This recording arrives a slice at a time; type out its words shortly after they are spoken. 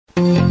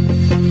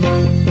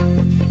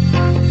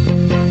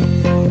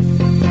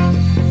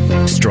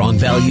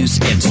values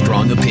and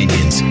strong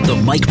opinions. The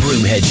Mike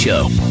Broomhead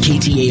Show,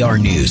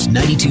 KTAR News,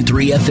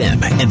 92.3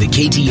 FM, and the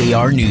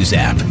KTAR News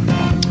app.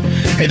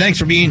 Hey, thanks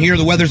for being here.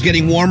 The weather's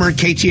getting warmer.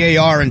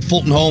 KTAR and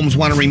Fulton Homes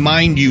want to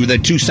remind you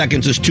that 2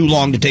 seconds is too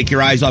long to take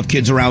your eyes off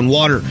kids around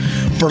water.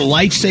 For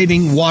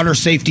life-saving water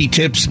safety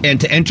tips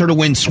and to enter to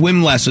win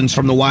swim lessons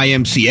from the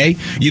YMCA,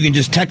 you can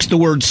just text the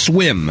word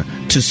SWIM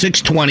to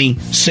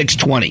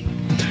 620-620.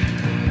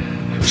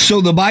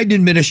 So the Biden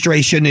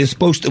administration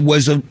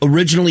was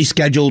originally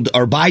scheduled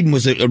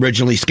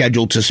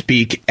to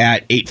speak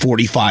at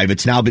 8:45.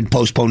 It's now been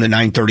postponed to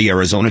 9:30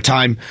 Arizona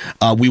time.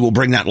 We will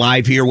bring that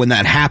live here when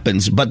that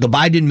happens. But the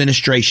Biden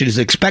administration is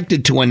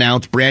expected to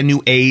announce brand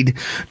new aid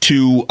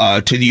to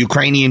the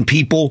Ukrainian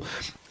people.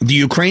 The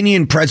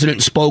Ukrainian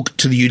president spoke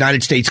to the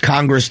United States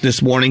Congress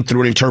this morning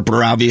through an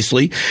interpreter,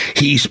 obviously.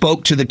 He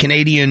spoke to the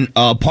Canadian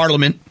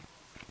Parliament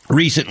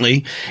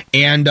recently,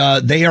 and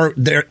they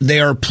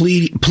are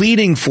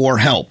pleading for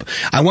help.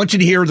 I want you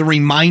to hear the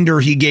reminder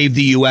he gave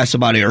the U.S.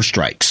 about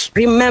airstrikes.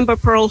 Remember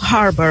Pearl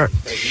Harbor,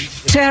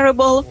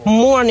 terrible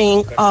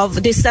morning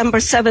of December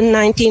 7,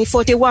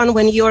 1941,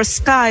 when your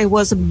sky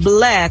was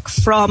black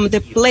from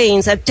the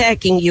planes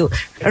attacking you.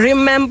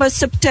 Remember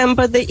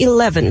September the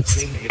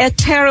 11th, a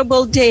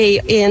terrible day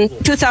in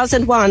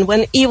 2001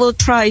 when evil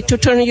tried to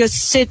turn your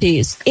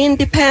cities,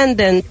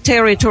 independent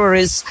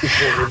territories,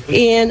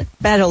 in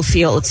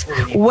battlefields,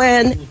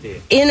 when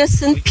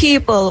innocent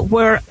people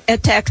were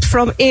attacked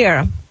from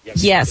air.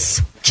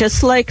 Yes,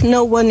 just like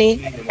no one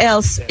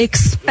else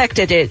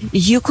expected it.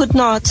 You could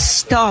not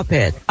stop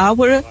it.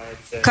 Our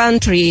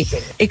country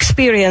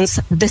experience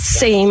the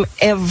same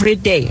every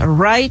day,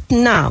 right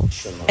now,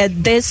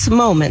 at this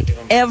moment,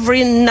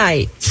 every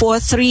night, for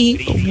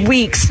 3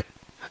 weeks.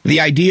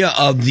 The idea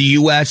of the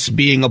U.S.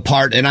 being a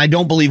part, and I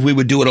don't believe we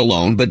would do it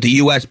alone, but the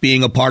U.S.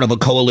 being a part of a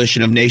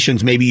coalition of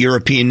nations, maybe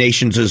European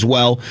nations as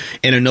well,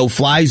 in a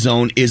no-fly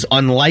zone is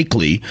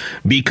unlikely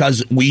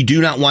because we do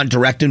not want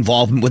direct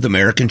involvement with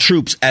American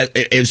troops.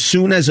 As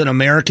soon as an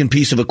American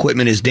piece of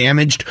equipment is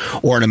damaged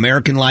or an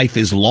American life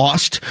is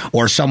lost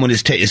or someone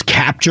is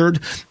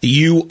captured,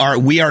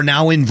 we are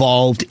now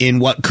involved in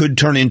what could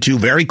turn into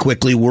very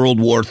quickly World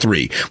War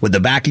III. With the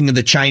backing of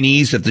the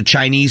Chinese, if the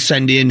Chinese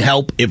send in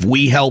help, if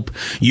we help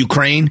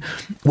Ukraine.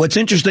 What's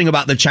interesting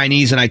about the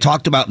Chinese, and I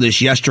talked about this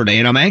yesterday,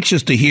 and I'm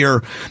anxious to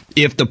hear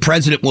if the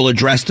president will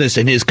address this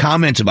in his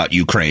comments about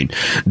Ukraine.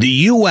 The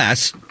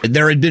U.S.,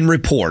 there had been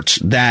reports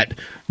that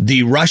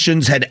the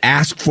Russians had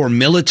asked for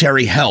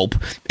military help,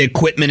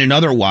 equipment and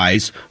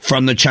otherwise,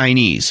 from the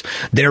Chinese.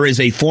 There is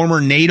a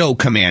former NATO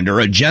commander,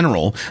 a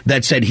general,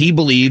 that said he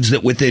believes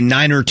that within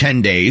 9 or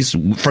 10 days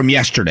from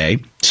yesterday,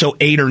 so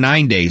 8 or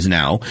 9 days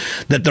now,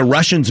 that the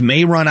Russians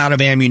may run out of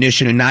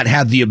ammunition and not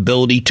have the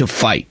ability to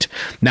fight.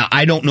 Now,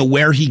 I don't know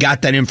where he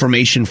got that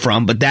information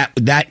from, but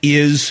that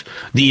is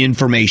the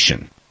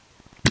information.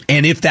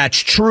 And if that's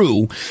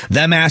true,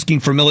 them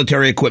asking for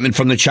military equipment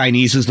from the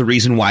Chinese is the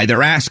reason why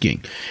they're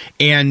asking.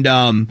 And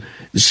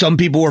some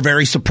people were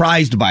very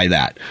surprised by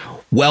that.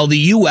 Well, the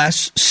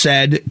U.S.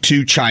 said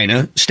to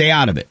China, stay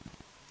out of it.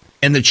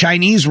 And the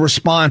Chinese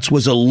response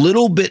was a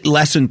little bit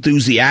less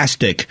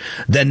enthusiastic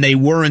than they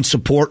were in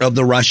support of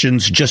the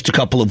Russians just a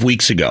couple of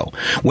weeks ago,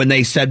 when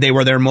they said they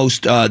were their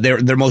most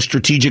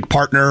strategic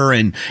partner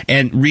and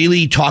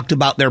really talked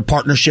about their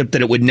partnership,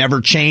 that it would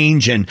never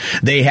change, and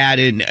they had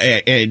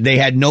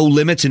no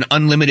limits, an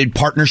unlimited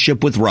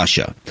partnership with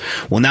Russia.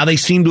 Well, now they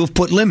seem to have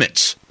put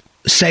limits,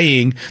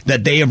 saying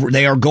that they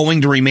are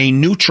going to remain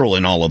neutral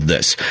in all of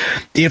this.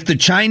 If the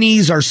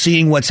Chinese are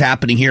seeing what's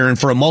happening here, and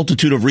for a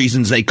multitude of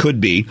reasons they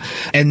could be,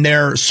 and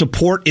their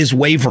support is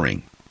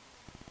wavering,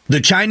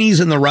 the Chinese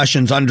and the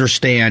Russians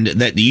understand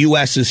that the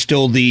U.S. is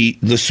still the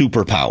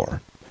superpower.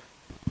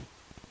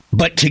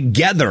 But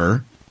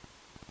together,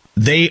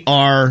 they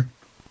are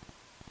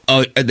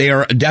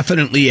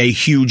definitely a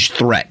huge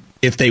threat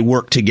if they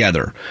work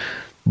together.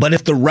 But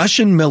if the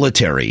Russian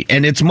military,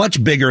 and it's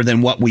much bigger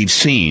than what we've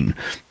seen,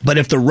 but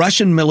if the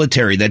Russian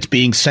military that's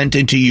being sent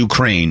into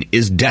Ukraine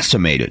is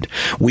decimated,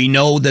 we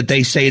know that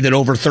they say that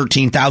over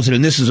 13,000,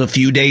 and this is a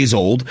few days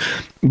old,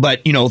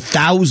 but,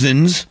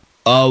 thousands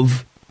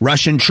of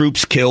Russian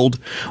troops killed.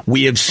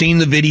 We have seen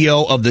the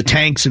video of the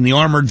tanks and the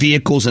armored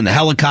vehicles and the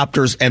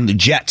helicopters and the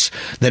jets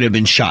that have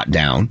been shot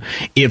down.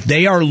 If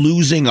they are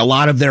losing a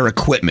lot of their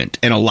equipment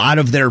and a lot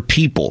of their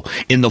people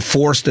in the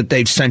force that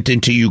they've sent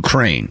into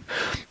Ukraine,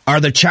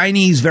 are the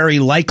Chinese very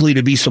likely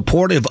to be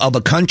supportive of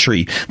a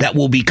country that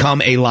will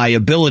become a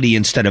liability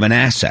instead of an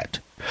asset?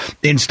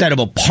 Instead of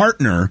a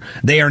partner,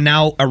 they are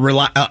now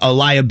a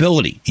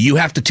liability. You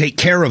have to take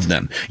care of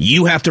them.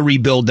 You have to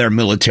rebuild their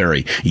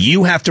military.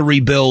 You have to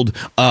rebuild,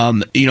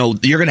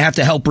 you're going to have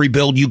to help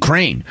rebuild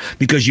Ukraine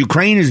because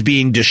Ukraine is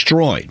being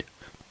destroyed.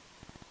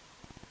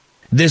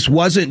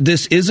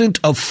 This isn't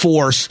a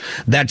force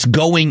that's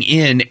going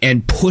in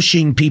and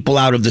pushing people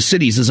out of the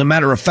cities. As a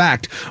matter of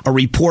fact, a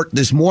report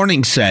this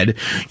morning said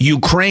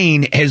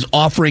Ukraine is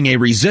offering a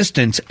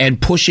resistance and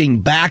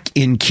pushing back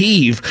in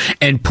Kyiv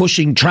and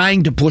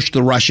trying to push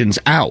the Russians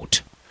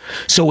out.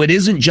 So it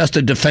isn't just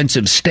a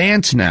defensive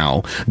stance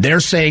now. They're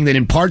saying that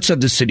in parts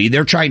of the city,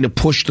 they're trying to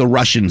push the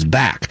Russians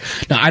back.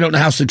 Now, I don't know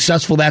how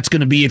successful that's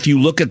going to be. If you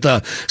look at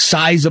the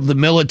size of the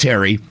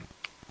military,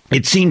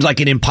 it seems like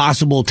an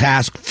impossible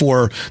task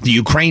for the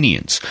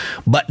Ukrainians.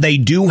 But they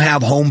do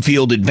have home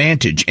field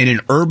advantage. And in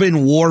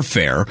urban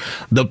warfare,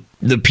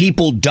 the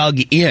people dug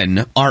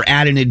in are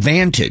at an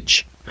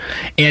advantage.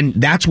 And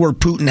that's where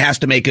Putin has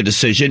to make a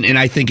decision. And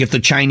I think if the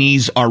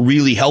Chinese are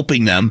really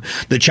helping them,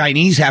 the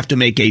Chinese have to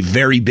make a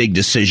very big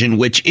decision,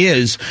 which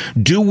is,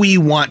 do we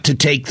want to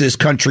take this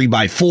country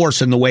by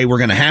force in the way we're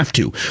going to have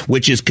to,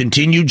 which is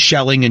continued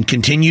shelling and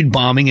continued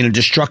bombing and a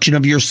destruction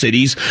of your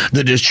cities,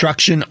 the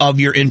destruction of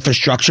your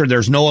infrastructure.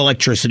 There's no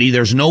electricity.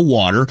 There's no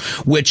water,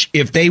 which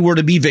if they were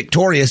to be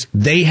victorious,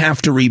 they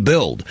have to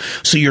rebuild.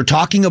 So you're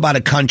talking about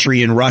a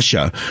country in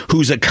Russia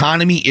whose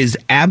economy is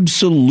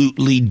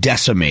absolutely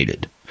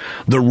decimated.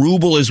 The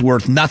ruble is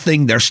worth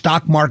nothing. Their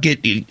stock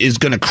market is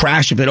going to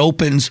crash if it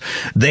opens.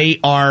 They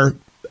are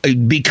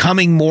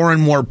becoming more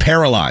and more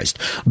paralyzed.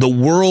 The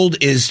world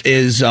is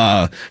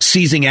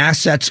seizing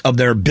assets of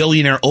their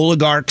billionaire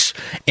oligarchs,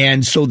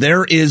 and so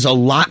there is a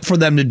lot for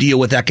them to deal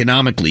with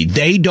economically.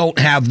 They don't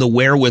have the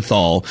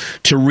wherewithal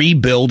to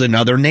rebuild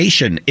another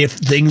nation if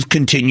things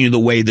continue the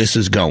way this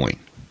is going.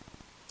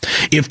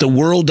 If the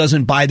world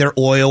doesn't buy their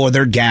oil or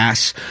their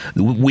gas,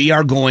 we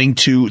are going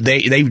to,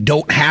 they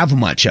don't have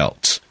much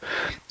else.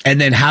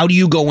 And then how do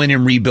you go in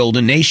and rebuild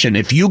a nation?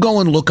 If you go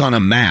and look on a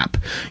map,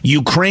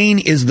 Ukraine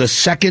is the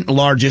second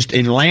largest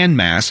in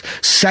landmass,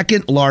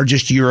 second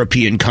largest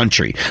European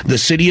country. The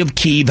city of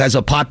Kyiv has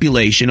a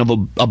population of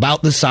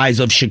about the size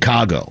of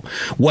Chicago.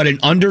 What an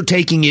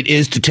undertaking it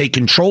is to take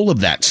control of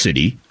that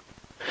city.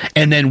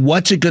 And then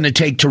what's it going to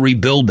take to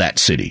rebuild that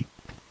city?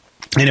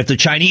 And if the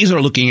Chinese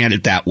are looking at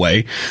it that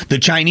way, the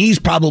Chinese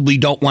probably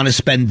don't want to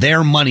spend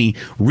their money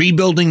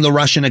rebuilding the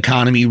Russian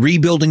economy,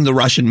 rebuilding the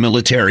Russian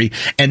military,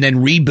 and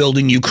then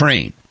rebuilding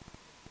Ukraine.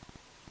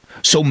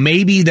 So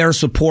maybe their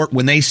support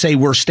when they say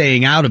we're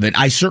staying out of it,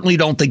 I certainly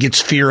don't think it's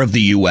fear of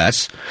the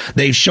U.S.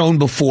 They've shown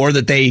before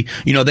that they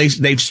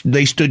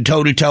stood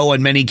toe to toe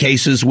in many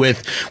cases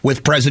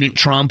with President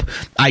Trump.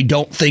 I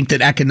don't think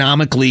that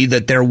economically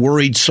that they're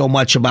worried so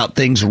much about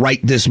things right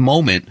this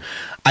moment.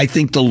 I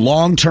think the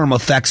long-term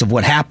effects of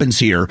what happens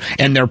here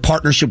and their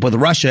partnership with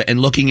Russia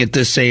and looking at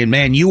this saying,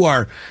 man, you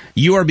are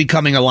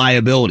becoming a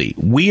liability.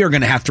 We are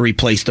going to have to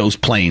replace those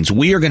planes.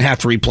 We are going to have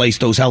to replace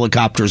those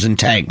helicopters and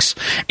tanks.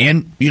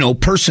 And,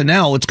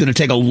 personnel, it's going to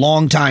take a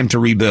long time to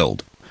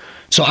rebuild.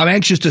 So I'm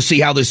anxious to see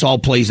how this all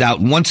plays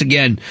out. And once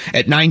again,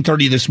 at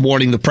 9:30 this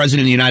morning, the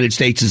President of the United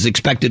States is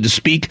expected to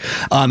speak.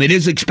 It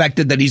is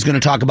expected that he's going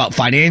to talk about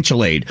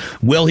financial aid.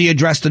 Will he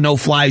address the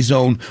no-fly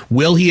zone?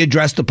 Will he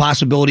address the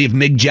possibility of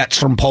MiG jets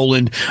from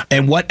Poland?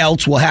 And what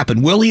else will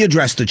happen? Will he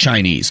address the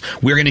Chinese?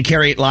 We're going to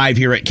carry it live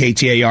here at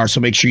KTAR, so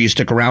make sure you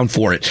stick around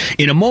for it.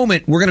 In a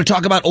moment, we're going to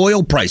talk about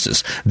oil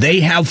prices. They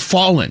have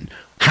fallen.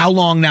 How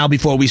long now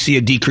before we see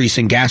a decrease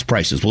in gas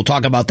prices? We'll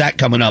talk about that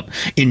coming up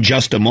in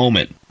just a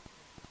moment.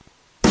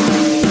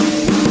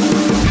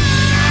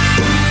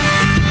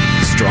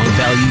 Strong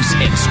values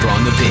and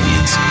strong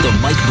opinions. The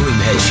Mike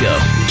Broomhead Show.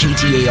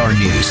 KTAR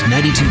News,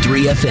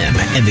 92.3 FM,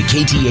 and the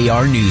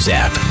KTAR News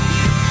app.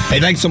 Hey,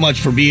 thanks so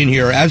much for being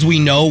here. As we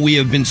know, we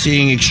have been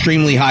seeing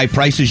extremely high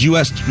prices.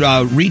 U.S.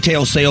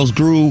 Retail sales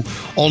grew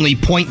only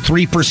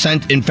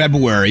 0.3% in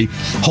February.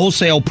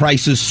 Wholesale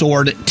prices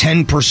soared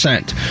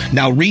 10%.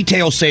 Now,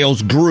 retail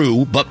sales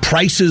grew, but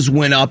prices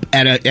went up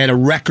at a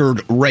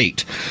record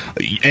rate.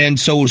 And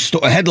so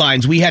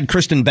headlines, we had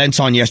Kristen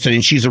Bentz on yesterday,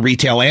 and she's a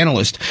retail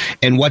analyst.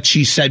 And what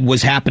she said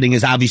was happening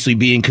is obviously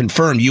being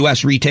confirmed.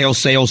 U.S. retail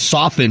sales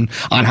soften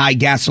on high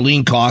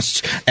gasoline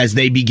costs as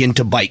they begin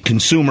to bite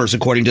consumers,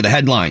 according to the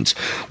headlines.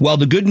 Well,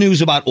 the good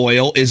news about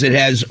oil is it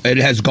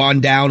has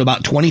gone down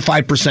about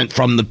 25%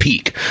 from the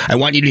peak. I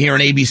want you to hear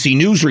an ABC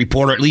News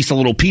report, or at least a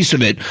little piece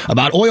of it,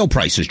 about oil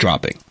prices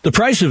dropping. The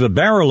price of a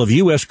barrel of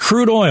U.S.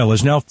 crude oil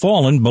has now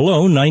fallen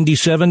below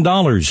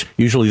 $97.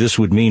 Usually this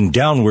would mean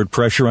downward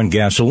pressure on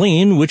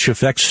gasoline, which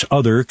affects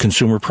other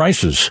consumer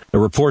prices. The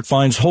report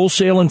finds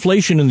wholesale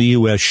inflation in the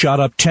U.S. shot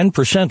up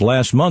 10%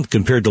 last month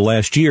compared to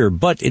last year,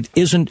 but it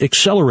isn't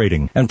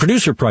accelerating. And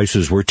producer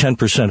prices were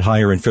 10%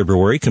 higher in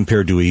February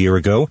compared to a year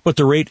ago, but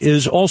the rate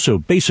is also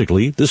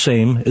basically the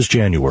same as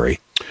January.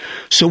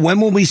 So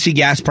when will we see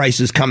gas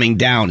prices coming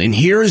down? And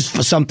here's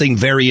something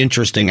very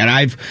interesting, and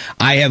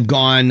I have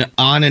gone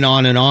on and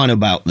on and on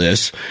about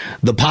this.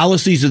 The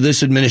policies of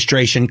this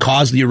administration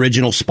caused the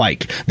original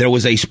spike. There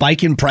was a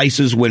spike in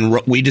prices when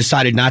we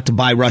decided not to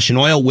buy Russian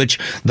oil, which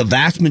the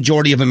vast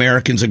majority of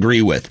Americans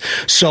agree with.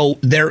 So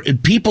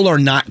people are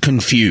not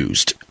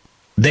confused.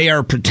 They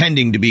are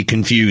pretending to be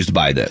confused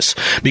by this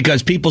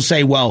because people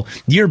say, well,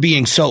 you're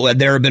being so,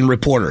 there have been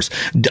reporters.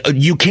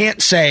 You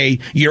can't say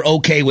you're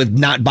okay with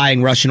not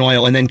buying Russian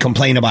oil and then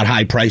complain about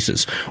high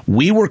prices.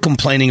 We were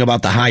complaining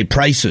about the high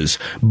prices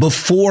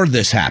before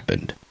this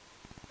happened.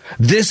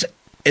 This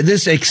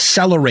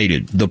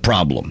accelerated the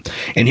problem.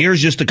 And here's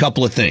just a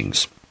couple of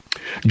things.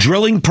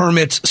 Drilling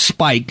permits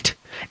spiked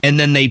and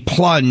then they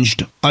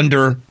plunged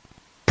under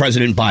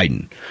President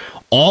Biden.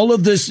 All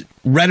of this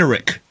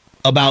rhetoric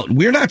about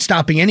we're not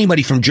stopping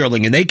anybody from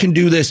drilling and they can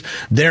do this.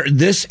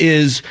 This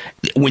is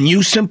when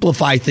you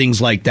simplify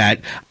things like that.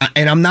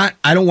 And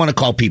I don't want to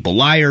call people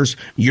liars.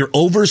 Your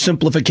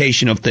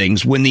oversimplification of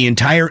things when the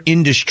entire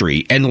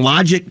industry and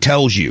logic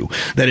tells you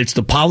that it's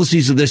the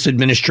policies of this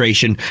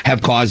administration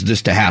have caused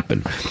this to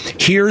happen.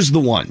 Here's the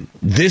one.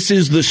 This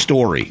is the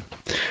story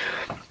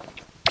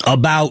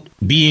about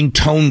being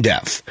tone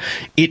deaf.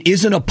 It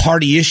isn't a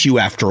party issue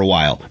after a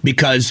while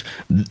because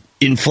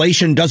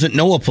inflation doesn't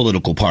know a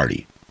political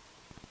party.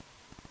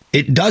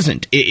 It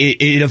doesn't.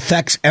 It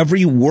affects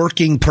every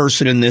working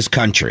person in this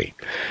country.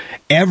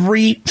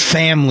 Every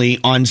family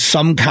on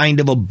some kind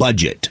of a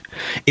budget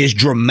is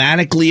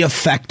dramatically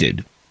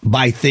affected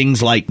by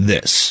things like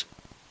this.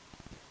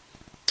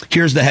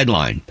 Here's the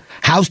headline.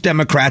 House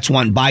Democrats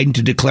want Biden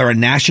to declare a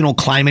national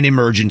climate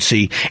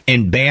emergency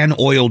and ban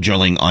oil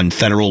drilling on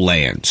federal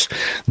lands.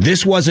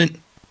 This wasn't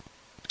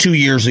 2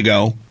 years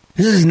ago.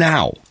 This is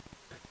now.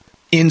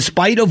 In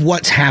spite of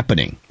what's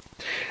happening,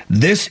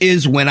 this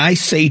is when I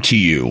say to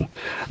you,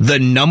 the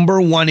number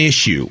one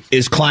issue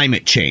is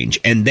climate change,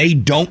 and they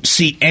don't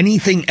see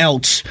anything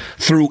else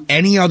through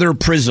any other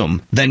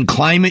prism than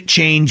climate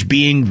change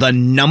being the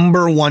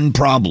number one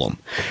problem.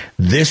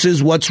 This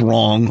is what's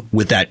wrong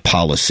with that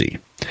policy.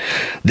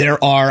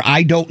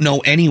 I don't know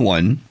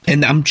anyone,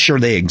 and I'm sure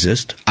they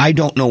exist, I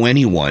don't know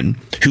anyone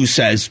who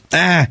says,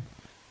 heck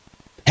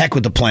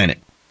with the planet.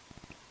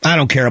 I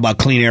don't care about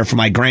clean air for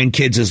my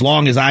grandkids as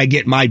long as I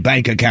get my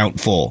bank account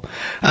full.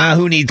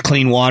 Who needs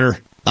clean water?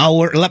 I'll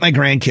let my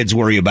grandkids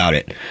worry about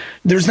it.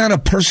 There's not a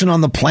person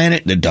on the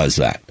planet that does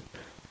that.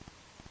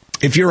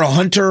 If you're a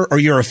hunter or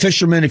you're a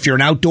fisherman, if you're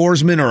an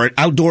outdoorsman or an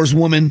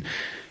outdoorswoman,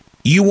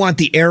 you want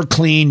the air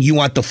clean, you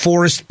want the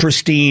forest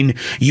pristine,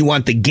 you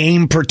want the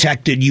game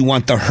protected, you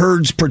want the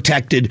herds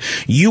protected,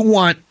 you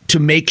want to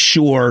make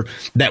sure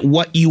that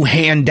what you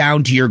hand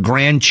down to your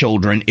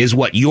grandchildren is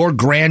what your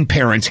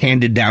grandparents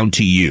handed down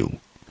to you.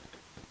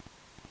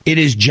 It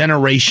is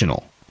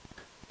generational.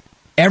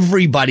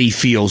 Everybody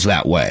feels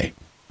that way.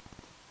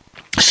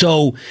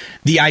 So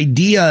the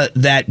idea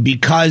that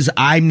because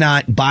I'm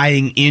not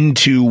buying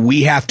into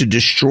we have to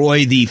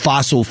destroy the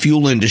fossil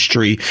fuel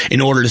industry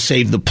in order to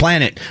save the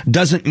planet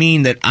doesn't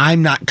mean that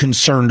I'm not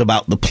concerned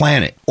about the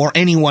planet or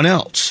anyone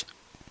else.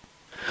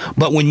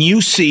 But when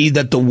you see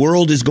that the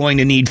world is going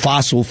to need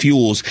fossil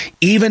fuels,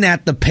 even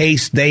at the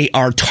pace they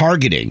are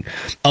targeting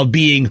of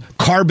being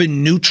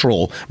carbon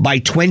neutral by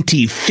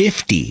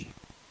 2050,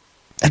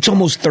 that's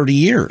almost 30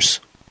 years.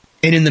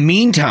 And in the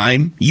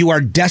meantime, you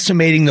are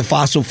decimating the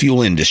fossil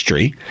fuel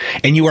industry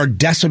and you are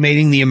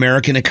decimating the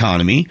American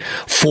economy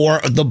for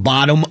the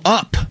bottom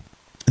up.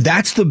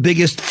 That's the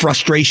biggest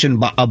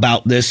frustration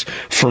about this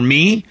for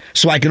me.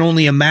 So I can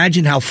only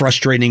imagine how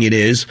frustrating it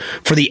is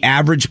for the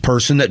average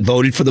person that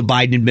voted for the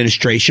Biden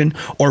administration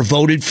or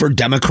voted for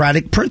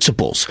Democratic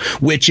principles,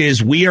 which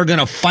is we are going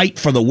to fight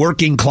for the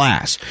working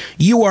class.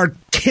 You are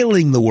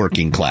killing the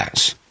working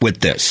class with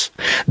this.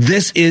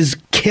 This is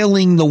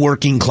killing the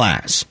working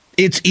class.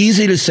 It's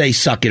easy to say,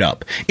 suck it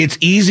up. It's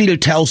easy to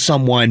tell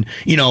someone,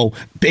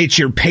 it's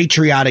your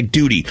patriotic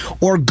duty,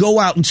 or go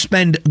out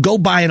and go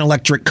buy an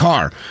electric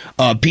car.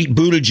 Pete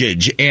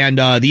Buttigieg and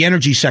the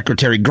Energy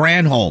Secretary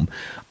Granholm.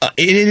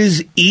 It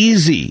is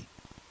easy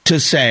to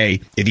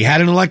say, if you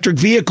had an electric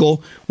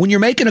vehicle, when you're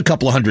making a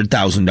couple of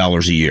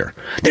 $100,000 a year,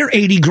 they're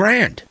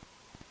 $80,000.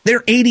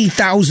 They're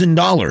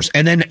 $80,000.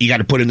 And then you got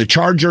to put in the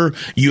charger.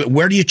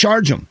 Where do you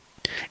charge them?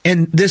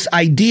 And this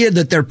idea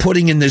that they're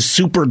putting in this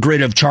super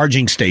grid of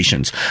charging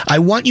stations, I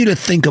want you to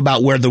think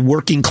about where the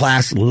working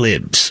class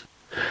lives.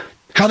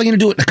 How are they going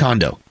to do it in a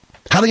condo?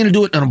 How are they going to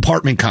do it in an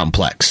apartment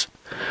complex?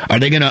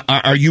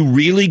 Are you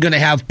really going to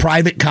have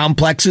private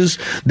complexes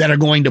that are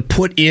going to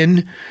put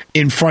in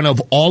front of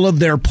all of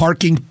their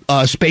parking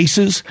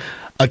spaces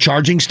a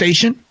charging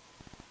station?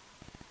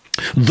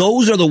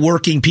 Those are the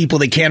working people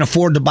that can't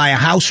afford to buy a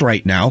house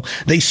right now.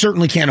 They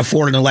certainly can't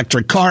afford an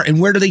electric car.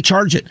 And where do they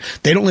charge it?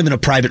 They don't live in a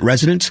private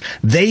residence.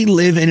 They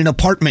live in an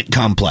apartment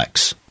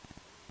complex.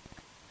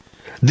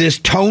 This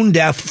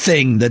tone-deaf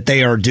thing that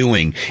they are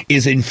doing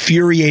is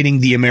infuriating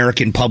the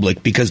American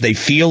public because they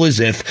feel as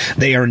if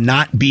they are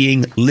not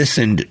being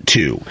listened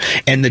to.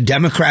 And the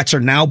Democrats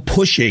are now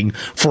pushing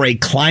for a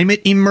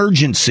climate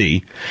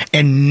emergency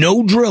and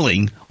no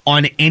drilling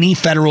on any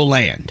federal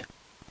land.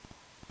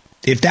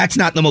 If that's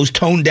not the most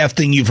tone-deaf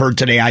thing you've heard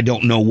today, I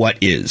don't know what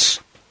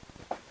is.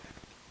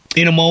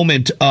 In a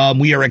moment,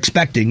 we are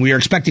expecting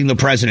the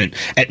president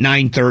at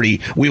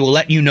 9:30. We will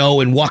let you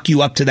know and walk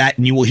you up to that,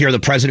 and you will hear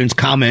the president's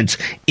comments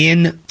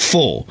in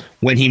full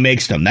when he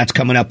makes them. That's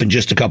coming up in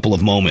just a couple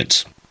of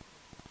moments.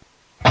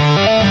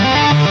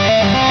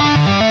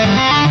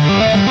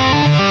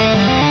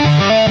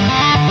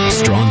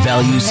 Strong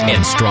values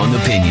and strong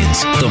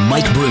opinions. The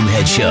Mike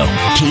Broomhead Show.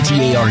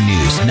 KTAR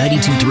News,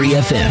 92.3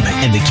 FM,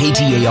 and the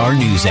KTAR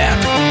News app.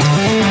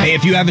 Hey,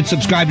 if you haven't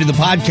subscribed to the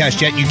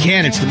podcast yet, you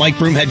can. It's the Mike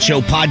Broomhead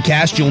Show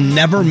podcast. You'll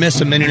never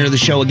miss a minute of the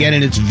show again,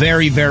 and it's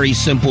very, very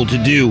simple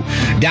to do.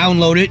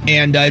 Download it,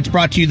 and it's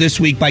brought to you this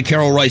week by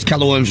Carol Royce,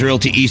 Keller Williams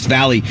Realty East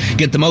Valley.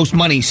 Get the most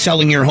money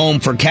selling your home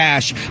for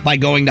cash by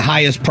going to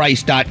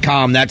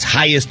highestprice.com. That's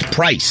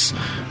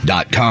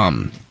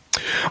highestprice.com.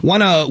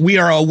 We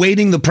are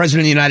awaiting the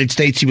President of the United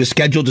States. He was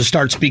scheduled to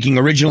start speaking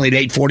originally at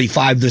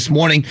 8:45 this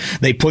morning.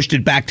 They pushed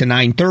it back to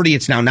 9:30.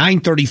 It's now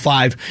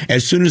 9:35.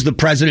 As soon as the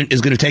President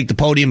is going to take the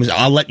podium,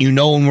 I'll let you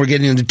know when we're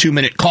getting the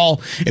 2-minute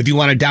call. If you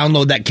want to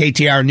download that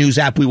KTAR News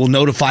app, we will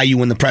notify you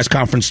when the press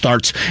conference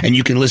starts, and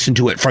you can listen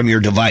to it from your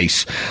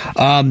device.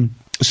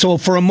 So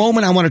for a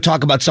moment, I want to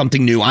talk about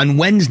something new. On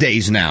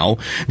Wednesdays now,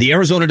 the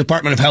Arizona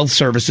Department of Health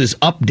Services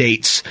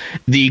updates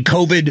the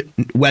COVID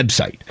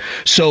website.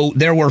 So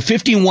there were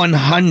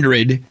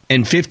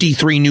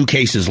 5,153 new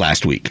cases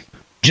last week.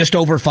 Just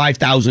over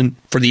 5,000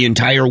 for the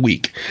entire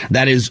week.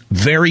 That is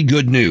very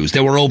good news.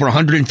 There were over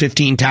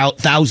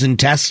 115,000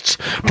 tests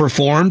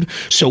performed,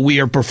 so we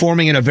are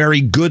performing at a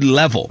very good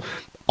level.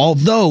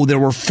 Although there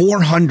were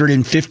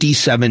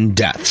 457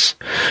 deaths.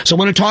 So I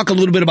want to talk a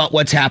little bit about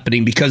what's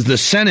happening because the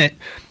Senate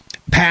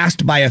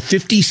passed by a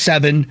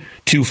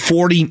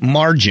 57-40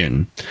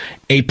 margin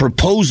a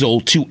proposal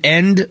to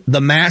end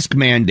the mask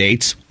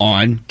mandates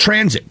on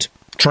transit,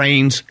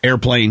 trains,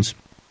 airplanes.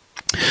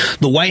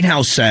 The White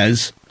House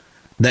says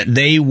that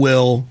they're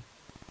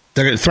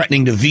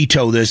threatening to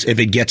veto this if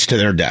it gets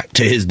to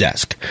his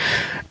desk.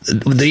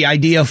 The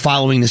idea of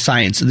following the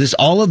science,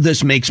 all of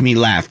this makes me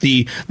laugh.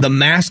 The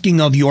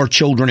masking of your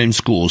children in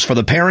schools. For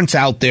the parents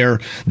out there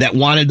that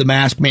wanted the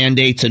mask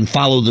mandates and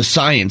follow the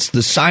science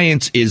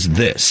is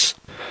this.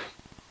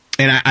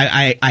 And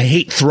I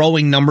hate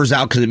throwing numbers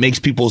out because it makes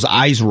people's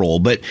eyes roll,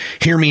 but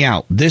hear me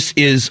out. This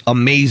is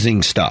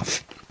amazing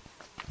stuff.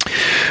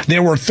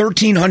 There were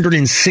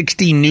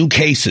 1,360 new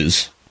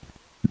cases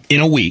in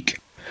a week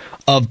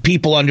of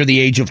people under the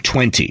age of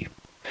 20.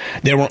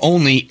 There were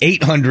only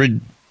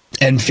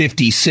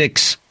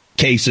 856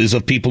 cases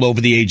of people over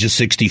the age of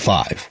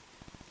 65.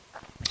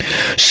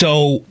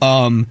 So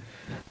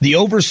the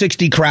over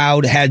 60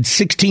 crowd had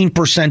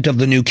 16% of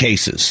the new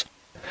cases.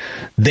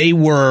 They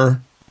were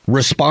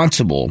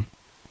responsible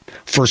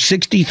for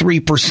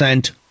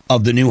 63%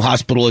 of the new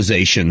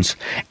hospitalizations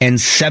and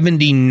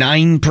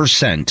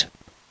 79%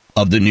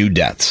 of the new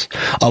deaths.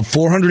 Of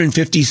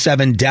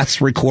 457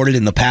 deaths recorded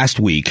in the past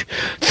week,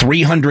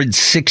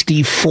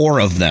 364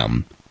 of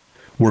them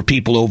were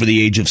people over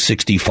the age of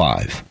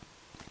 65.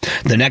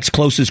 The next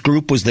closest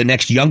group was the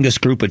next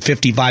youngest group at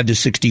 55 to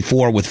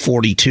 64 with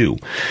 42.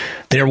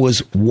 There was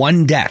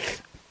one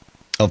death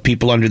of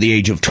people under the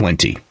age of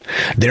 20.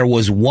 There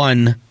was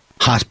one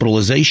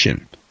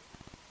hospitalization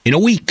in a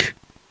week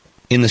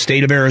in the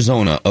state of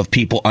Arizona of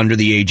people under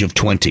the age of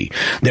 20.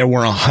 There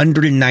were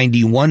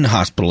 191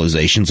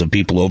 hospitalizations of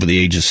people over the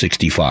age of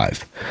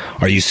 65.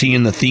 Are you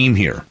seeing the theme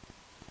here?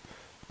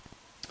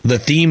 The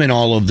theme in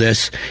all of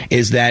this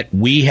is that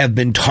we have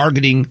been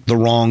targeting the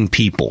wrong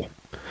people.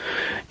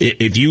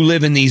 If you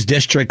live in these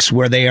districts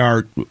where they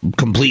are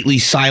completely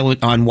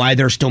silent on why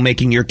they're still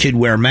making your kid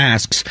wear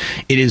masks,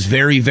 it is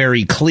very,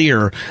 very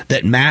clear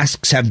that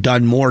masks have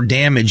done more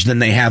damage than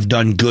they have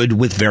done good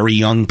with very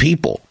young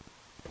people.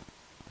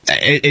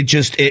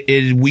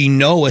 We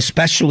know,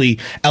 especially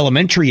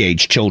elementary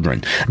age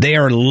children, they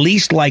are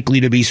least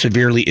likely to be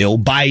severely ill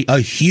by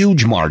a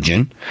huge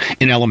margin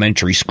in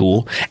elementary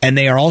school, and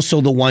they are also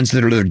the ones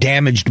that are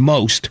damaged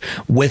most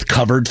with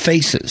covered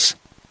faces.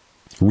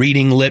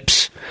 Reading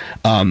lips,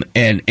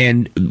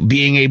 and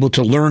being able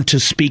to learn to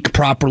speak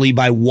properly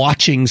by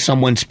watching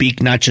someone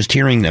speak, not just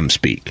hearing them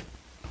speak.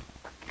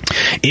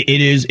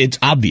 It's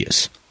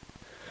obvious.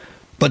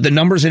 But the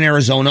numbers in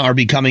Arizona are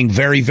becoming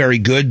very, very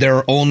good. There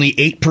are only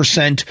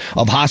 8%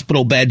 of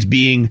hospital beds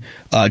being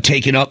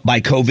taken up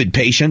by COVID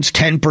patients,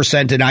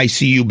 10% in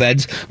ICU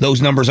beds. Those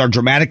numbers are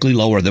dramatically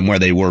lower than where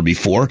they were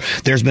before.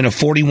 There's been a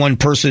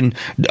 41%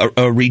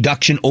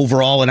 reduction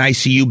overall in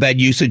ICU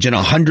bed usage and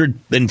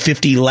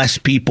 150 less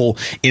people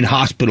in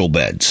hospital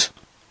beds.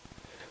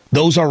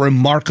 Those are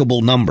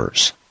remarkable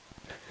numbers.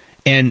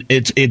 And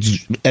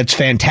it's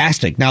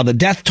fantastic. Now, the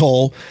death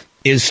toll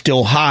is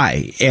still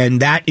high,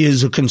 and that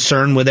is a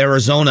concern with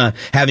Arizona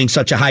having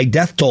such a high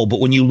death toll. But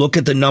when you look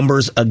at the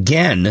numbers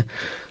again,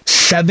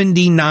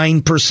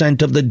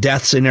 79% of the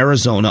deaths in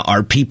Arizona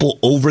are people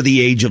over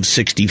the age of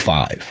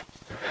 65.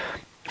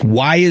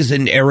 Why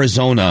isn't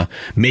Arizona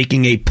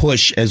making a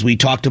push, as we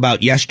talked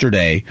about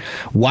yesterday?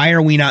 Why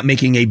are we not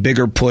making a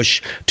bigger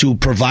push to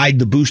provide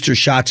the booster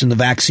shots and the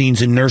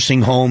vaccines in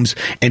nursing homes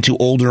and to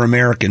older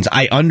Americans?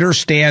 I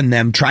understand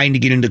them trying to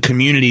get into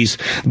communities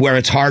where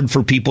it's hard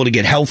for people to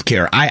get health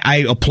care.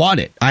 I applaud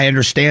it. I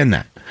understand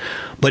that.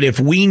 But if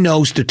we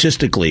know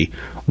statistically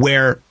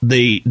where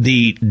the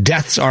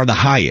deaths are the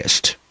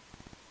highest,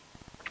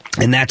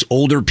 and that's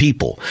older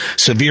people,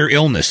 severe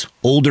illness,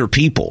 older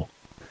people,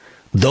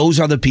 those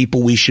are the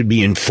people we should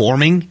be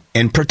informing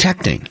and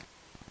protecting.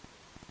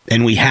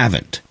 And we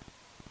haven't.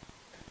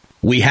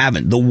 We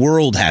haven't. The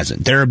world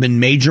hasn't. There have been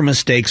major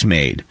mistakes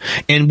made,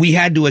 and we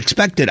had to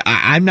expect it.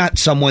 I'm not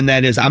someone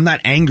I'm not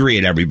angry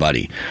at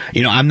everybody.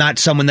 I'm not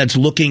someone that's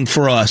looking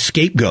for a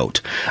scapegoat.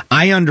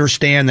 I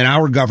understand that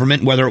our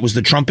government, whether it was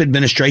the Trump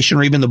administration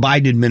or even the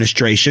Biden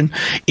administration,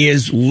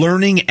 is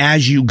learning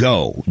as you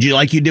go,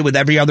 like you did with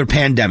every other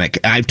pandemic.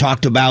 I've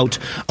talked about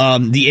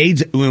the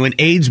AIDS, when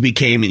AIDS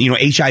became,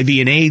 HIV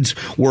and AIDS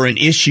were an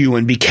issue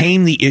and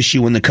became the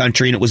issue in the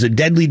country, and it was a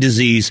deadly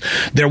disease.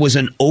 There was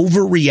an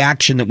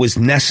overreaction that was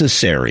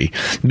necessary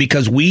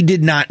because we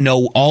did not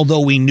know,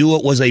 although we knew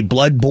it was a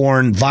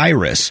bloodborne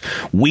virus,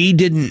 we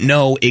didn't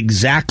know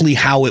exactly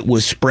how it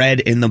was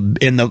spread in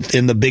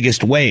the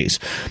biggest ways.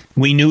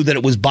 We knew that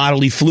it was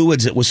bodily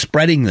fluids that was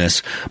spreading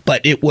this,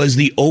 but it was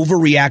the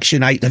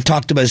overreaction I've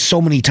talked about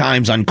so many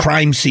times on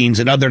crime scenes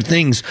and other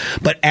things.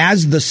 But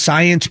as the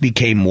science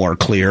became more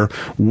clear,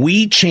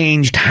 we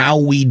changed how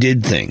we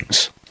did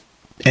things.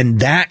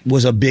 And that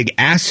was a big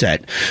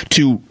asset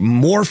to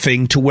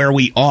morphing to where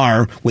we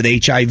are with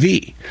HIV.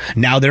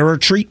 Now there are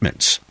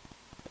treatments.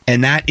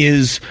 And that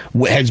has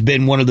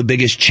been one of the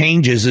biggest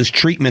changes is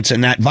treatments in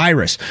that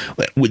virus.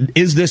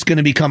 Is this going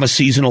to become a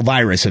seasonal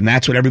virus? And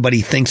that's what everybody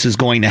thinks is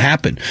going to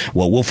happen.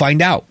 Well, we'll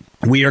find out.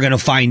 We are going to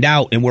find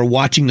out. And we're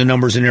watching the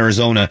numbers in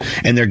Arizona,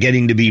 and they're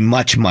getting to be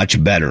much,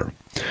 much better.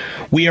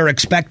 We are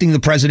expecting the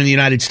President of the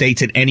United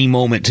States at any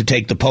moment to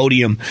take the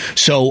podium.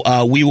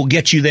 So we will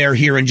get you there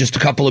here in just a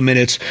couple of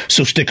minutes.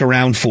 So stick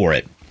around for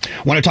it.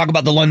 I want to talk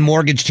about the Lund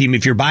Mortgage team.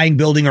 If you're buying,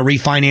 building, or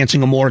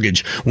refinancing a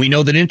mortgage, we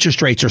know that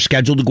interest rates are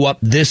scheduled to go up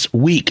this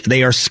week.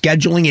 They are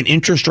scheduling an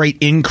interest rate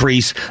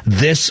increase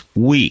this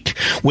week,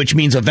 which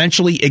means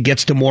eventually it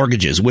gets to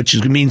mortgages, which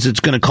means it's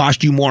going to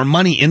cost you more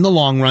money in the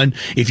long run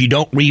if you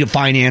don't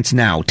refinance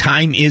now.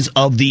 Time is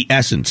of the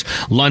essence.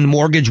 Lund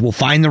Mortgage will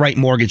find the right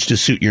mortgage to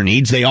suit your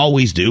needs. They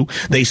always do.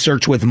 They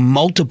search with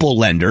multiple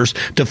lenders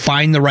to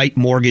find the right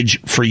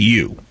mortgage for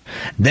you.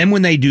 Then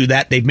when they do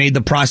that, they've made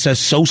the process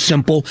so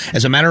simple.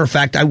 As a matter of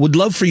fact, I would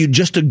love for you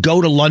just to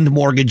go to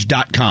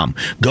lundmortgage.com.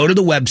 Go to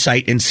the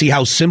website and see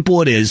how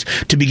simple it is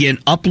to begin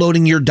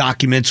uploading your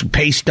documents,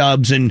 pay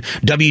stubs and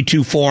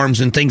W-2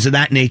 forms and things of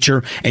that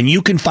nature, and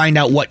you can find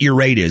out what your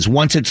rate is.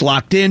 Once it's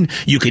locked in,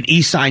 you can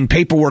e-sign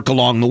paperwork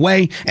along the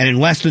way, and in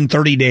less than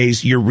 30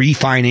 days, your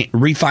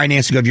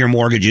refinancing of your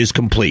mortgage is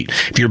complete.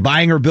 If you're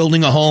buying or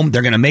building a home,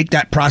 they're going to make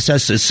that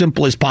process as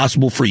simple as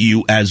possible for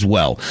you as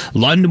well.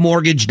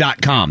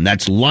 lundmortgage.com.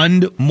 That's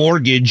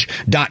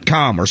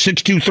lundmortgage.com or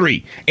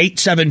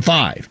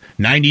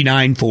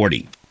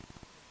 623-875-9940.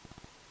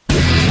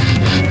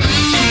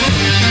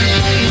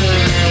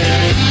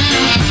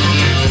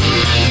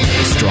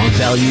 Strong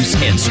values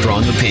and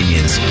strong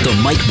opinions. The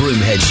Mike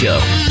Broomhead Show.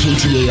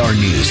 KTAR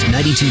News,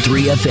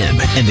 92.3 FM,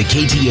 and the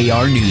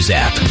KTAR News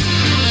app.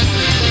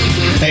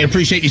 Hey,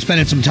 appreciate you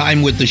spending some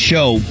time with the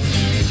show.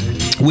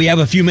 We have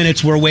a few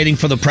minutes. We're waiting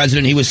for the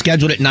president. He was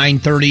scheduled at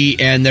 9:30,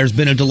 and there's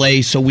been a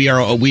delay, so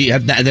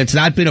that's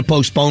not been a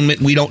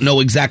postponement. We don't know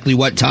exactly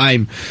what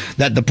time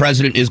that the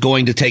president is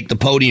going to take the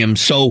podium.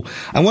 So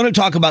I want to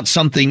talk about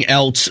something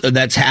else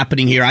that's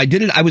happening here. I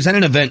was at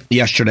an event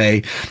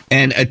yesterday,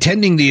 and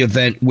attending the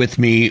event with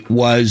me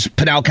was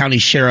Pinal County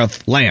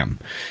Sheriff Lamb,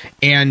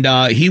 and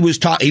he was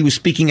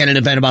speaking at an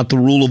event about the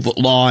rule of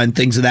law and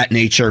things of that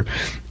nature,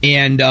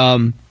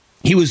 and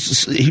He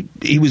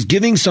was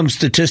giving some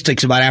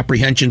statistics about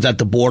apprehensions at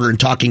the border and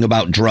talking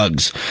about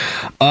drugs.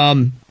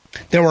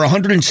 There were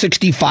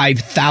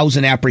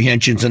 165,000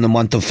 apprehensions in the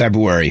month of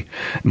February,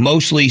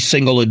 mostly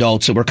single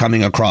adults that were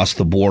coming across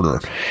the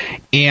border.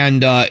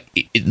 And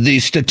the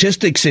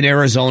statistics in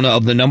Arizona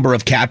of the number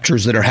of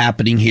captures that are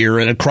happening here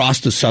and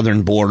across the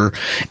southern border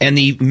and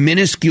the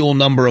minuscule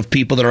number of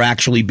people that are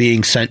actually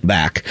being sent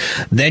back,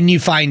 then you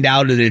find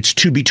out that it's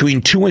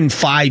between 2 and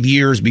 5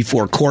 years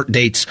before court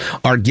dates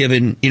are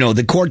given.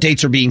 The court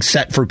dates are being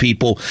set for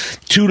people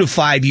 2 to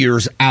 5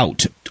 years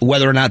out,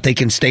 whether or not they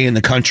can stay in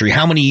the country,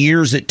 how many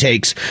years it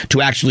takes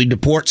to actually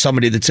deport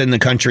somebody that's in the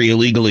country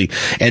illegally.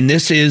 And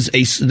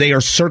they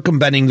are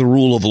circumventing the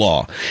rule of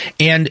law.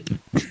 And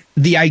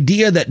the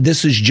idea that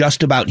this is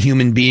just about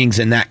human beings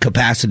in that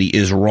capacity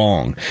is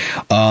wrong.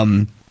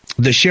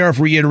 The sheriff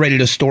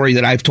reiterated a story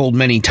that I've told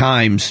many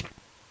times.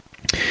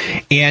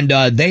 And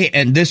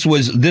this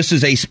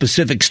is a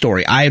specific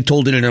story. I have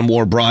told it in a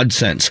more broad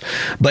sense,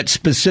 but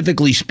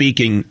specifically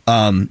speaking,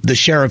 the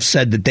sheriff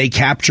said that they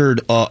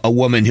captured a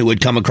woman who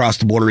had come across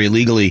the border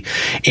illegally,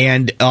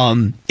 and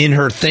in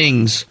her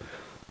things,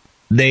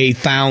 they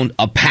found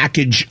a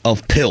package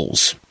of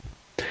pills,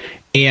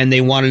 and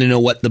they wanted to know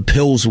what the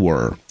pills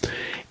were,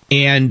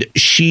 and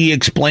she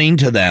explained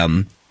to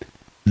them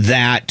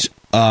that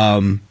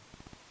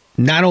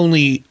not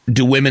only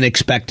do women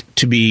expect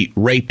to be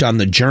raped on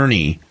the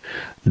journey,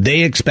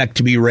 they expect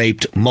to be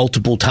raped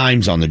multiple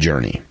times on the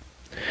journey.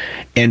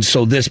 And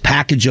so this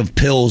package of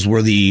pills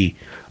were the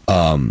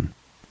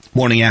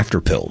morning after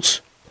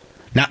pills.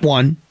 Not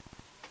one,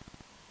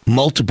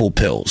 multiple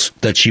pills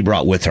that she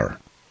brought with her.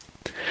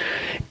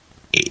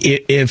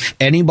 If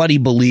anybody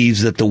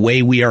believes that the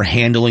way we are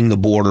handling the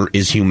border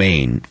is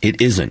humane,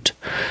 it isn't.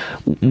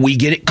 We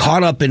get it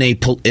caught up in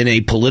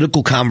a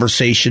political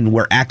conversation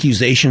where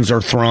accusations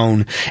are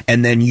thrown,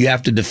 and then you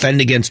have to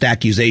defend against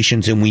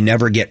accusations, and we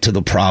never get to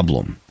the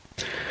problem.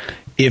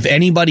 If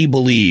anybody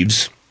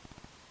believes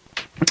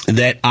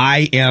that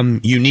I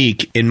am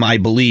unique in my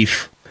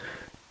belief,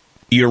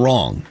 you're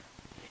wrong.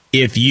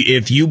 If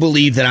you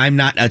believe that I'm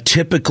not a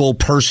typical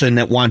person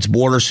that wants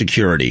border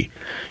security,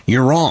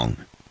 you're wrong.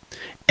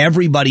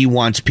 Everybody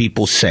wants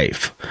people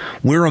safe.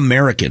 We're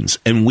Americans,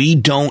 and we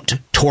don't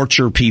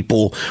torture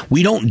people.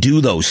 We don't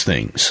do those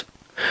things.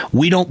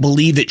 We don't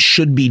believe it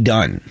should be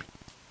done.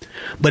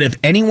 But if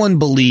anyone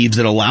believes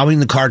that allowing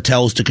the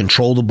cartels to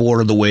control the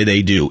border the way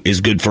they do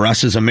is good for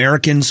us as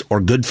Americans or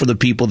good for the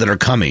people that are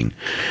coming,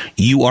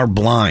 you are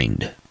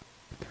blind.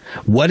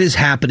 What is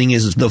happening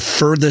is the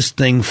furthest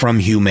thing from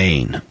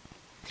humane.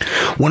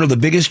 One of the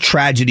biggest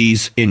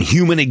tragedies in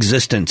human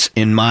existence,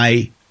 in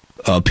my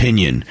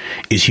opinion,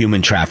 is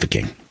human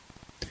trafficking.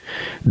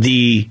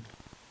 The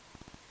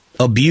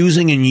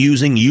abusing and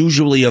using,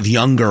 usually of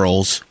young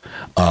girls,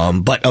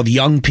 but of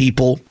young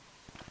people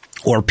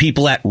or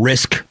people at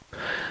risk,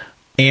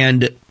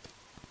 and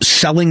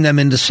selling them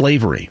into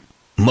slavery,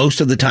 most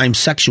of the time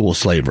sexual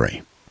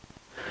slavery.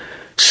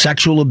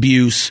 Sexual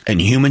abuse and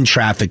human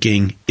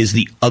trafficking is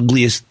the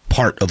ugliest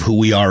part of who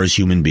we are as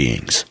human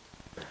beings.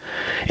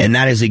 And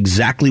that is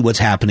exactly what's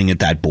happening at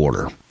that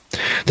border.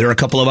 There are a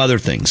couple of other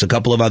things, a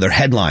couple of other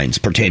headlines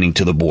pertaining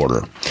to the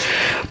border.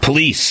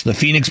 Police, the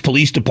Phoenix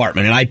Police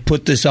Department, and I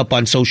put this up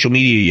on social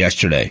media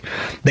yesterday.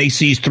 They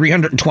seized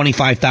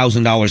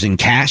 $325,000 in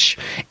cash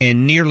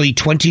and nearly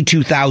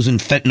 22,000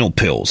 fentanyl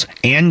pills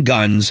and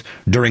guns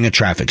during a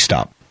traffic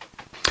stop.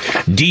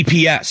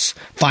 DPS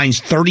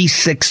finds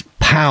 36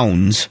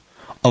 pounds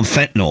of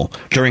fentanyl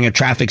during a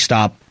traffic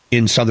stop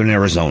in southern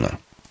Arizona.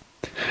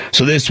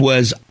 So this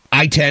was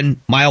I-10,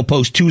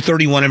 milepost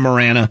 231 in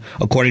Marana,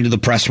 according to the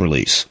press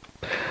release.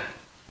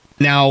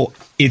 Now,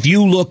 if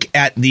you look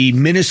at the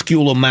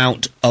minuscule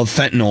amount of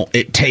fentanyl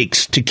it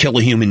takes to kill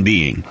a human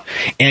being,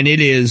 and it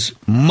is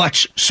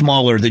much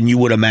smaller than you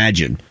would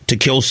imagine to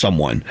kill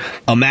someone,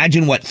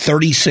 imagine what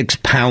 36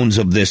 pounds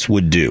of this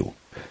would do.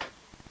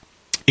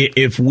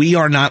 If we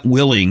are not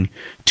willing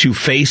to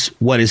face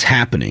what is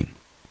happening,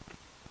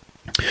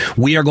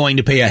 we are going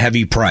to pay a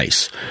heavy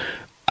price.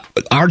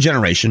 Our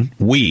generation,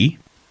 we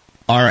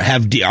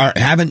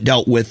haven't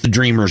dealt with the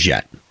dreamers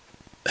yet,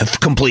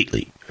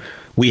 completely.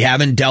 We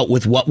haven't dealt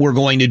with what we're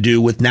going to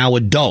do with now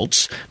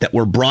adults that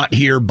were brought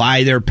here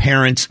by their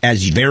parents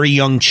as very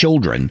young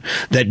children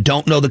that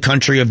don't know the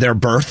country of their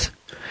birth.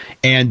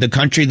 And the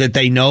country that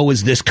they know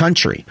is this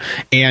country.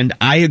 And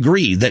I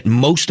agree that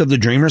most of the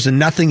dreamers, and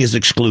nothing is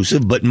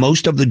exclusive, but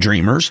most of the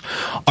dreamers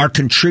are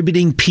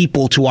contributing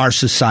people to our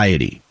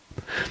society.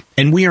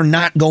 And we are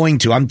not going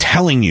to, I'm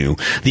telling you,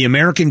 the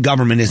American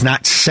government is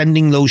not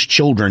sending those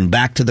children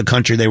back to the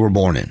country they were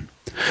born in.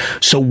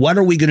 So what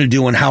are we going to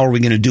do and how are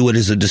we going to do it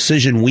is a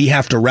decision we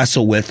have to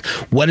wrestle with.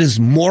 What is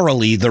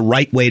morally the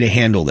right way to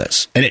handle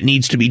this? And it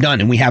needs to be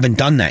done, and we haven't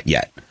done that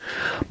yet.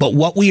 But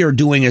what we are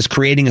doing is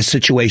creating a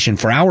situation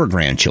for our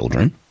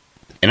grandchildren,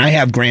 and I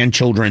have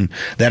grandchildren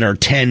that are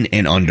 10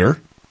 and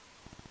under,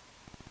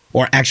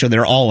 or actually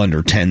they're all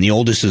under 10. The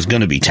oldest is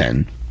going to be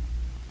 10.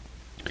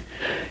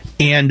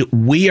 And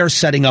we are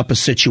setting up a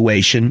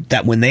situation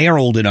that when they are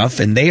old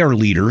enough and they are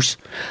leaders,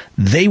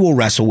 they will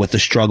wrestle with the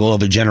struggle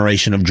of a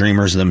generation of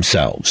dreamers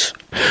themselves.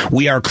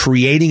 We are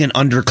creating an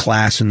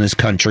underclass in this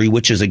country,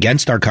 which is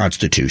against our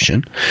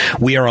Constitution.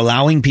 We are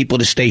allowing people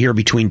to stay here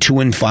between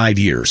 2 and 5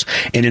 years.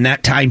 And in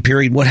that time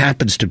period, what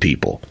happens to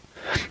people?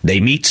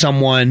 They meet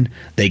someone,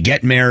 they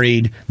get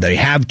married, they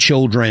have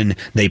children,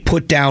 they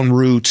put down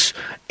roots,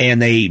 and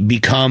they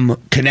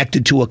become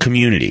connected to a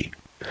community.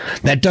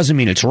 That doesn't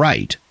mean it's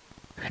right.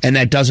 And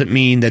that doesn't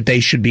mean that they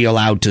should be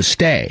allowed to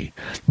stay.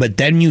 But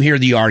then you hear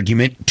the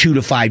argument 2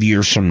 to 5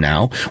 years from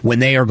now when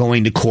they are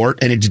going to court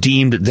and it's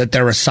deemed that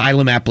their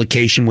asylum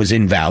application was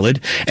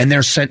invalid and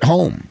they're sent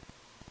home.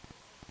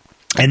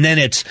 And then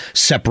it's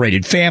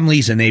separated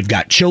families and they've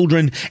got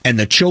children and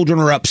the children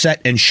are upset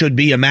and should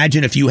be.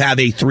 Imagine if you have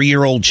a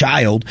 3-year-old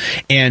child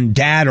and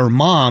dad or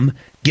mom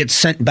gets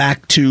sent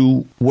back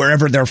to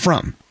wherever they're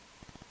from.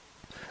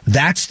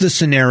 That's the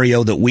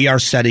scenario that we are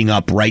setting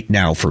up right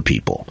now for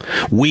people.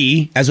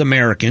 We, as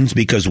Americans,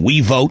 because we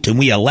vote and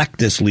we elect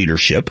this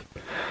leadership,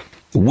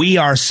 we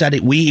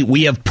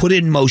have put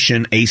in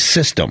motion a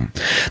system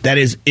that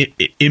is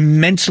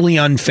immensely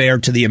unfair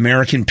to the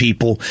American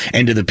people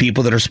and to the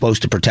people that are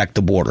supposed to protect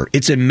the border.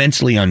 It's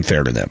immensely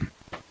unfair to them.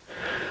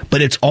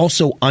 But it's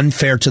also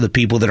unfair to the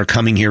people that are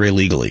coming here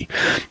illegally.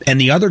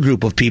 And the other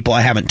group of people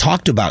I haven't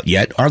talked about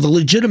yet are the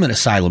legitimate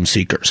asylum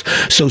seekers.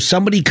 So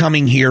somebody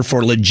coming here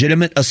for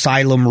legitimate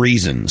asylum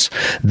reasons,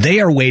 they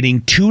are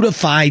waiting 2 to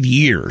 5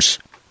 years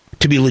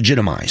to be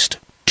legitimized.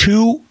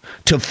 2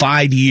 to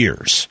 5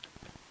 years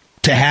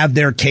to have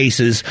their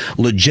cases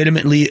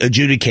legitimately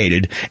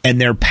adjudicated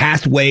and their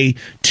pathway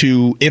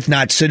to, if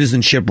not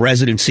citizenship,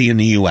 residency in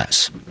the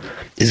U.S.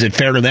 Is it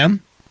fair to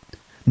them?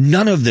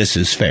 None of this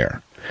is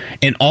fair.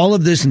 And all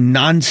of this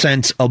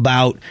nonsense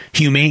about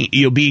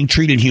being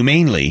treated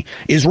humanely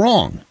is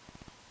wrong.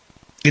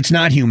 It's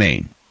not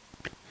humane.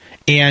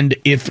 And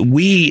if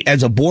we,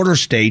 as a border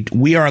state,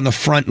 we are on the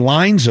front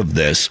lines of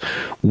this,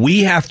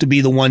 we have to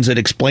be the ones that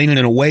explain it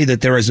in a way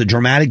that there is a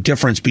dramatic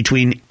difference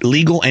between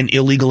legal and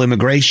illegal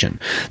immigration.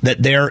 That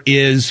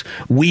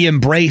we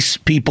embrace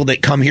people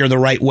that come here the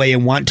right way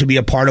and want to be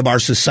a part of our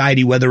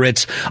society, whether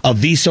it's a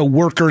visa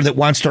worker that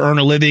wants to earn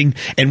a living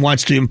and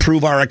wants to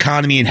improve our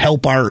economy and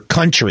help our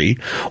country,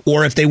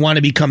 or if they want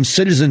to become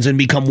citizens and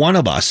become one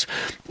of us.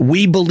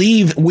 We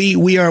believe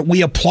we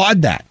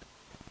applaud that.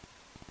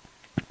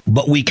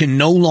 But we can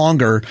no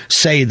longer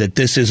say that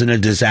this isn't a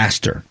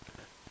disaster.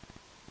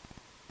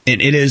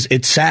 And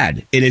it's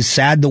sad. It is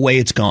sad the way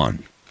it's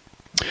gone.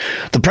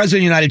 The President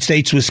of the United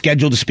States was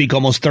scheduled to speak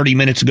almost 30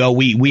 minutes ago.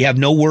 We have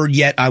no word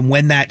yet on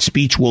when that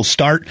speech will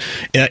start.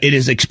 It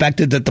is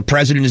expected that the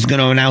president is going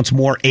to announce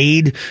more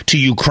aid to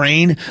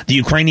Ukraine. The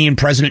Ukrainian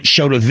president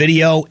showed a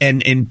video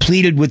and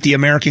pleaded with the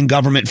American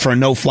government for a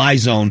no-fly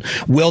zone.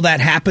 Will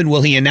that happen?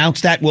 Will he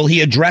announce that? Will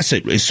he address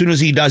it? As soon as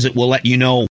he does it, we'll let you know.